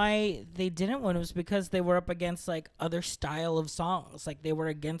reason why they didn't win was because they were up against like other style of songs. Like they were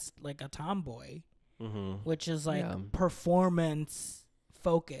against like a Tomboy, which is like performance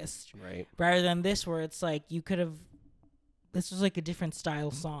focused, Right. rather than this where it's like you could have. This was like a different style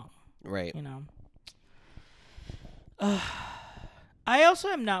song, Right. you know. I also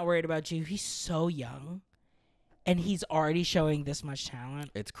am not worried about you. He's so young, and he's already showing this much talent.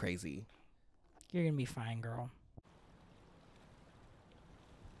 It's crazy. You're gonna be fine, girl.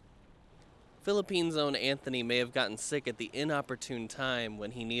 Philippines' own Anthony may have gotten sick at the inopportune time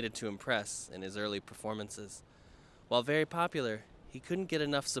when he needed to impress in his early performances. While very popular, he couldn't get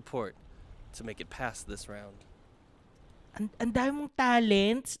enough support to make it past this round. Ang dami mong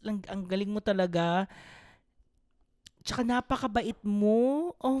talents. Ang galing mo talaga. Tsaka napakabait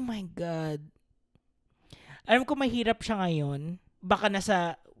mo. Oh my God. Alam ko mahirap siya ngayon. Baka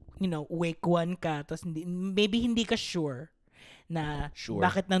nasa, wakeone ka. Tapos maybe hindi ka sure na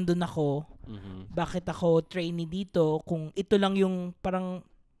bakit nandun ako. Bakit ako trainee dito. Kung ito lang yung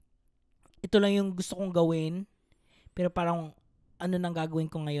gusto kong gawin. Pero parang ano nang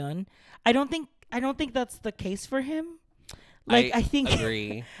gagawin ko ngayon. I don't think that's the case for him. Like I think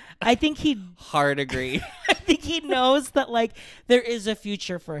agree. I think he hard agree. I think he knows that like there is a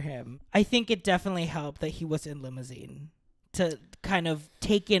future for him. I think it definitely helped that he was in Limousine to kind of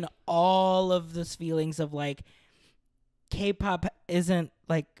take in all of those feelings of like K-pop isn't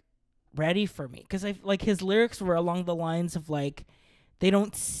like ready for me, because I like his lyrics were along the lines of like they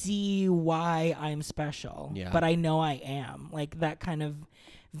don't see why I'm special, but I know I am, like that kind of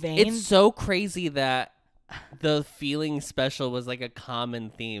vein. It's so crazy that the feeling special was like a common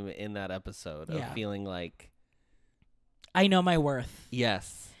theme in that episode of feeling like I know my worth.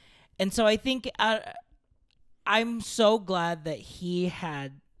 Yes. And so I think I'm so glad that he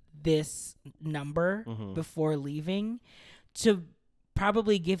had this number before leaving to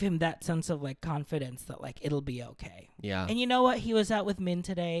probably give him that sense of like confidence that like it'll be okay. Yeah. And you know what? He was out with Min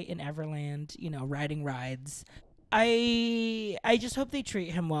today in Everland, riding rides. I just hope they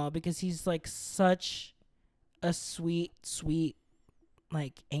treat him well, because he's like such a sweet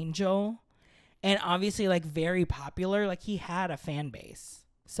like angel, and obviously like very popular. Like he had a fan base.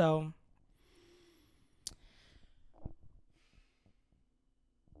 So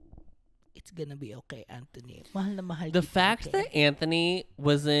it's gonna be okay, Anthony. Mahal na mahal the kita, fact okay? that Anthony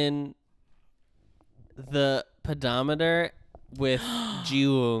was in the pedometer with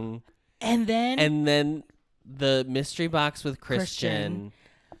Woong, and then the mystery box with Krystian.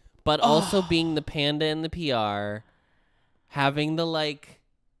 But also being the panda in the PR, having a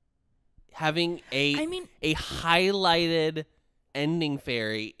highlighted ending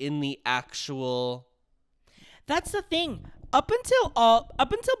fairy in the actual. That's the thing. Up until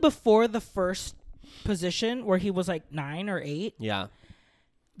before the first position where he was like 9 or 8. Yeah.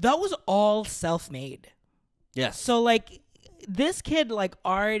 That was all self-made. Yes. So like this kid like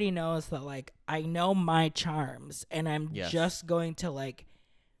already knows that like I know my charms, and I'm just going to like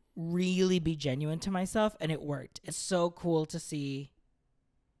really be genuine to myself, and it worked. It's so cool to see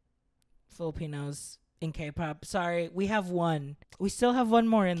Filipinos in K-pop. Sorry, we have one. We still have one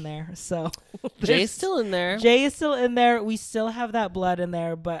more in there. So Jay's still in there. Jay is still in there. We still have that blood in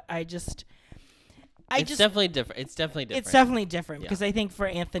there, but it's definitely different. It's definitely different. Because I think for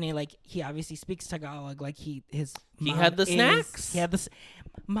Anthony, like he obviously speaks Tagalog. Like he had the snacks. He had this.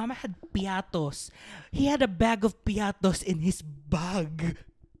 Mama had piatos. He had a bag of piatos in his bag.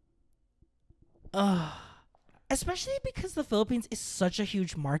 Especially because the Philippines is such a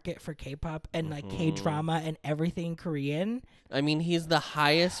huge market for K-pop and like K-drama and everything Korean. I mean, he's the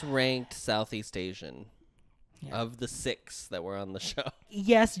highest ranked Southeast Asian of the 6 that were on the show.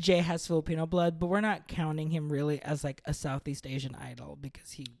 Yes, Jay has Filipino blood, but we're not counting him really as like a Southeast Asian idol,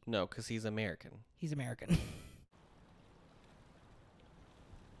 because because he's American. He's American.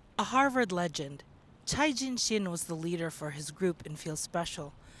 A Harvard legend, Chai Jin-shin was the leader for his group in Feel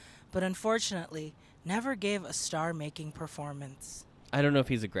Special, but unfortunately never gave a star-making performance. I don't know if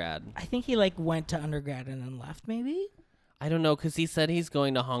he's a grad. I think he like went to undergrad and then left, maybe? I don't know, because he said he's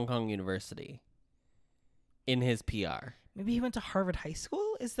going to Hong Kong University in his PR. Maybe he went to Harvard High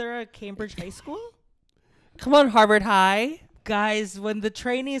School? Is there a Cambridge High School? Come on, Harvard High. Guys, when the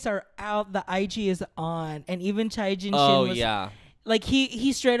trainees are out, the IG is on. And even Chai Jin-shin Like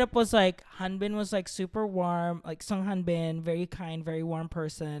he straight up was like, Hanbin was like super warm, like Sung Hanbin, very kind, very warm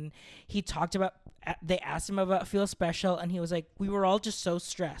person. He talked about, they asked him about Feel Special, and he was like, we were all just so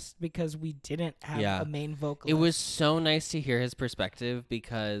stressed because we didn't have a main vocalist. It was so nice to hear his perspective,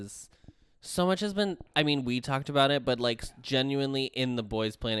 because so much has been, I mean, we talked about it, but like genuinely in the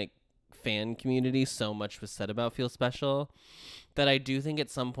Boys Planet fan community, so much was said about Feel Special, that I do think at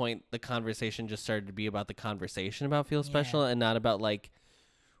some point the conversation just started to be about the conversation about Feel Special and not about like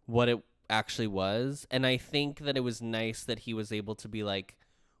what it actually was. And I think that it was nice that he was able to be like,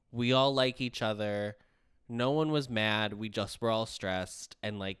 we all like each other. No one was mad. We just were all stressed.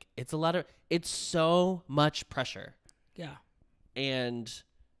 And like, it's so much pressure. Yeah. And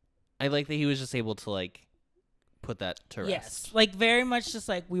I like that he was just able to like put that to rest. Yes. Like very much just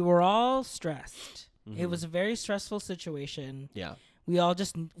like, we were all stressed. It was a very stressful situation. Yeah. We all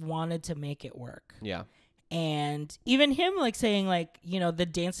just wanted to make it work. Yeah. And even him like saying like, you know, the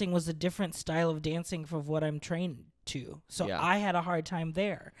dancing was a different style of dancing from what I'm trained to. So I had a hard time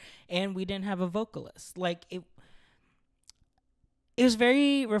there. And we didn't have a vocalist. Like it was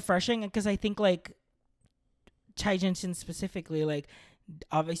very refreshing, because I think like Chai Jin-shin specifically, like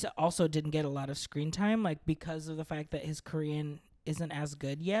obviously also didn't get a lot of screen time, like because of the fact that his Korean isn't as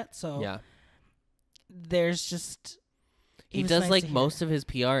good yet. So yeah. There's just he does nice like most of his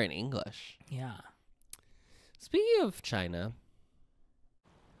PR in English. Yeah. Speaking of China,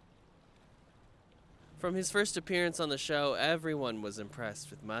 from his first appearance on the show, everyone was impressed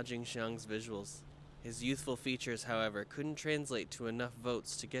with Ma Jingxiang's visuals. His youthful features, however, couldn't translate to enough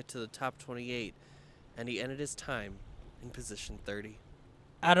votes to get to the top 28, and he ended his time in position 30.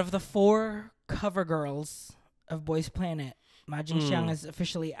 Out of the 4 cover girls of Boys Planet, Ma Jingxiang is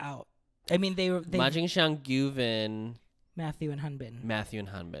officially out. I mean, they Ma Jingxiang, Gyuvin, Matthew and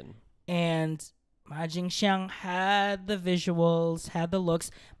Hanbin. And Ma Jingxiang had the visuals, had the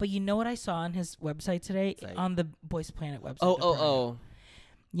looks, but you know what I saw on his website today? On the Boys Planet website. Oh.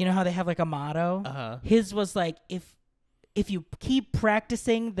 You know how they have like a motto? Uh-huh. His was like, if you keep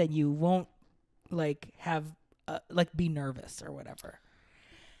practicing, then you won't like have like be nervous or whatever.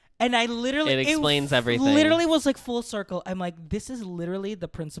 And I literally... It explains everything. Literally was like full circle. I'm like, this is literally the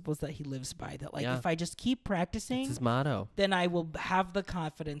principles that he lives by. That like, if I just keep practicing... It's his motto. Then I will have the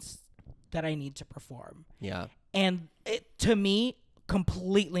confidence that I need to perform. Yeah. And it, to me,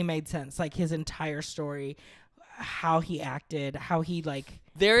 completely made sense. Like his entire story, how he acted, how he like...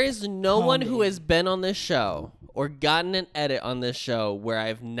 There is no one who has been on this show or gotten an edit on this show where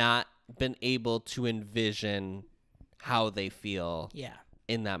I've not been able to envision how they feel. Yeah.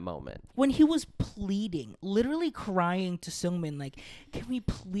 In that moment, when he was pleading, literally crying to Seungmin, like, can we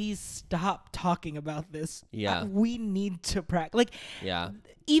please stop talking about this? Yeah. We need to practice. Like, yeah.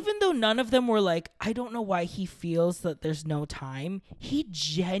 Even though none of them were like, I don't know why he feels that there's no time, he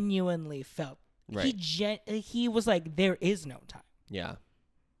genuinely felt. Right. He was like, there is no time. Yeah.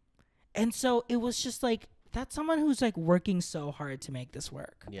 And so it was just like, that's someone who's like working so hard to make this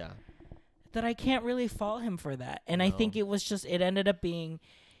work. Yeah. That I can't really fault him for that. And I think it was just, it ended up being,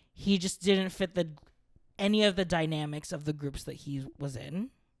 he just didn't fit any of the dynamics of the groups that he was in.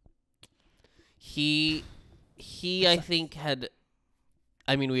 He I think had,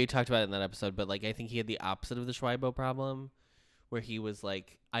 I mean, we talked about it in that episode, but like, I think he had the opposite of the Schweibo problem, where he was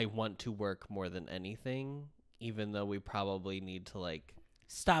like, I want to work more than anything, even though we probably need to like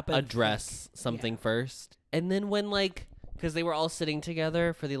stop and address something first. And then when like, because they were all sitting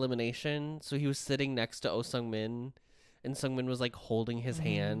together for the elimination, so he was sitting next to Oh Sung-min, and Sung-min was like holding his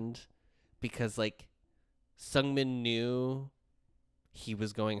hand, because like Sung-min knew he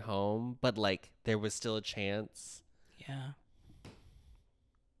was going home, but like there was still a chance. Yeah.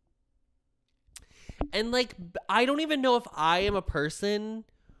 And like, I don't even know if I am a person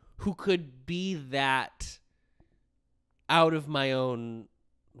who could be that out of my own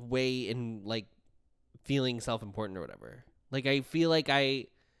way in like feeling self-important or whatever. Like, I feel like I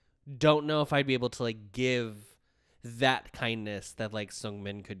don't know if I'd be able to like give that kindness that like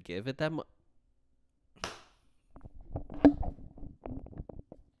Sung-min could give at that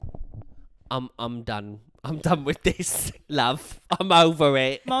I'm done. I'm done with this, love. I'm over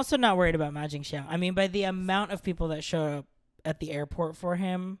it. I'm also not worried about Ma Jingxiang. I mean, by the amount of people that show up at the airport for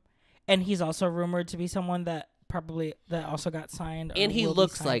him, and he's also rumored to be someone that also got signed. And he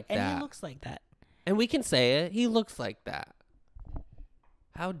looks like that. And he looks like that. And we can say it. He looks like that.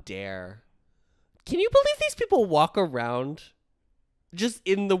 How dare. Can you believe these people walk around just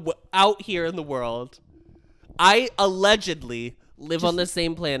out here in the world? I allegedly live on the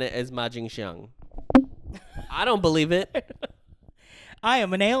same planet as Ma Jingxiang. I don't believe it. I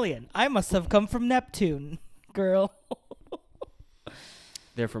am an alien. I must have come from Neptune, girl.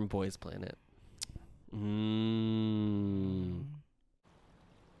 They're from Boys Planet.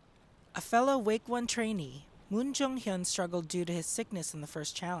 A fellow wakeone trainee, Moon Jong-hyun struggled due to his sickness in the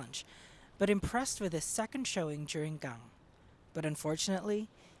first challenge, but impressed with his second showing during gang. But unfortunately,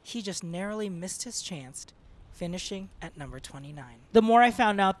 he just narrowly missed his chance, finishing at number 29. The more I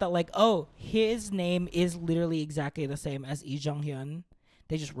found out that, like, oh, his name is literally exactly the same as Lee Jong-hyun.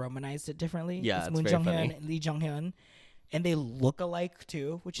 They just romanized it differently. Yeah, it's Moon very Jong-hyun funny. and Lee Jong-hyun. And they look alike,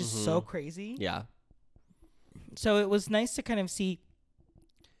 too, which is so crazy. Yeah. So it was nice to kind of see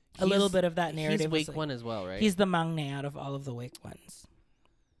a little bit of that narrative. He's wakeone as well, right? He's the maknae out of all of the wakeones.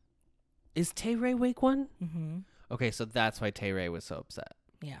 Is taerae wakeone? Mm-hmm. Okay, so that's why taerae was so upset.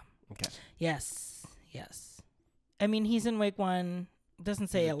 Yeah. Okay. Yes. I mean, he's in wakeone. Doesn't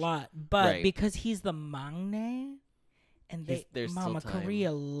say a lot, but because he's the maknae, and Mama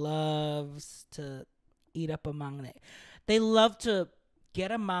Korea loves to eat up a maknae. They love to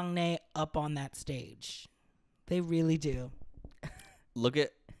get a maknae up on that stage. They really do. Look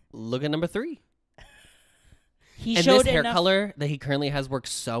at number 3. He and showed this hair enough color that he currently has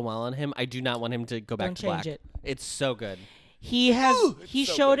works so well on him. I do not want him to go back Don't to black. change it. It's so good. He so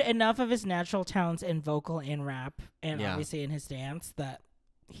showed good. enough of his natural talents in vocal and rap, and Yeah. obviously in his dance, that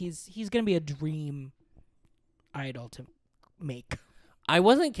he's gonna be a dream idol to make. I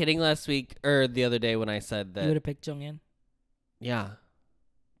wasn't kidding last week or the other day when I said You that. would have picked Jonghyun. Yeah,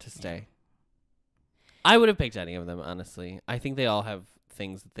 to stay. I would have picked any of them, honestly. I think they all have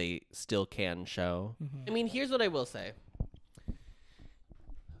things that they still can show. Mm-hmm. I mean, here's what I will say.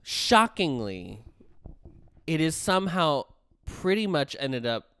 Shockingly, it is somehow pretty much ended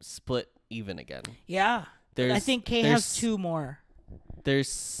up split even again. Yeah, I think K has 2 more.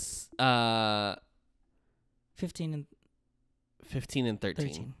 There's 15 and 15 and 13.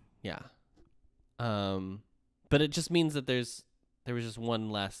 13. Yeah. But it just means that there was just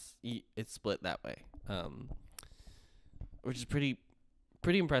one less. It's split that way. Which is pretty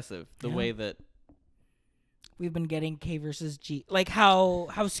impressive. The way that We've been getting K versus G, like how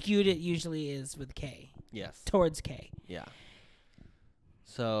skewed it usually is with K. Yes. Towards K. Yeah.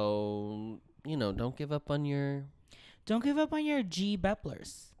 So, don't give up on your G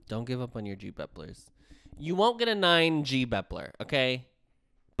Beplers. Don't give up on your G Beplers. You won't get a 9 G Bepler, okay?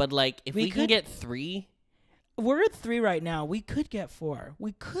 But like if we can get 3, we're at 3 right now. We could get 4.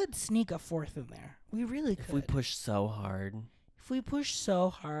 We could sneak a 4th in there. We really could. if we push so hard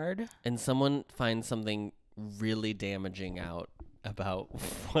and someone finds something really damaging out about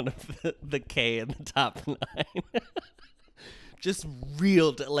one of the K in the top 9. Just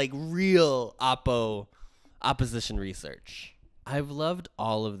real opposition research. I've loved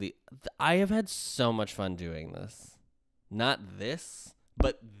all of I have had so much fun doing this. Not this,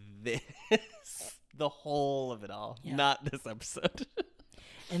 but this. The whole of it all. Yeah. Not this episode.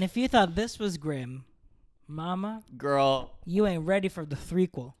 And if you thought this was grim, mama, girl, you ain't ready for the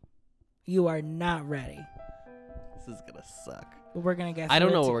threequel. You are not ready. This is gonna suck. But we're gonna get through I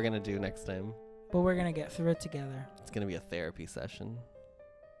don't know what we're gonna do next time. But we're gonna get through it together. It's gonna be a therapy session.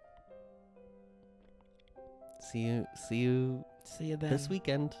 See you then. This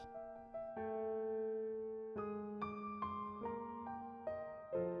weekend.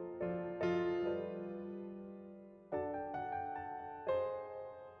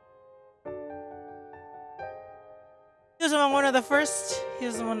 He was among one of the first. He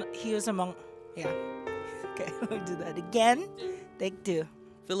was among. Yeah. Okay, we'll do that again. Take 2.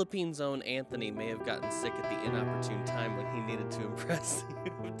 Philippines' own Anthony may have gotten sick at the inopportune time when he needed to impress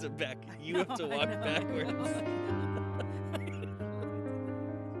you. You have to walk backwards.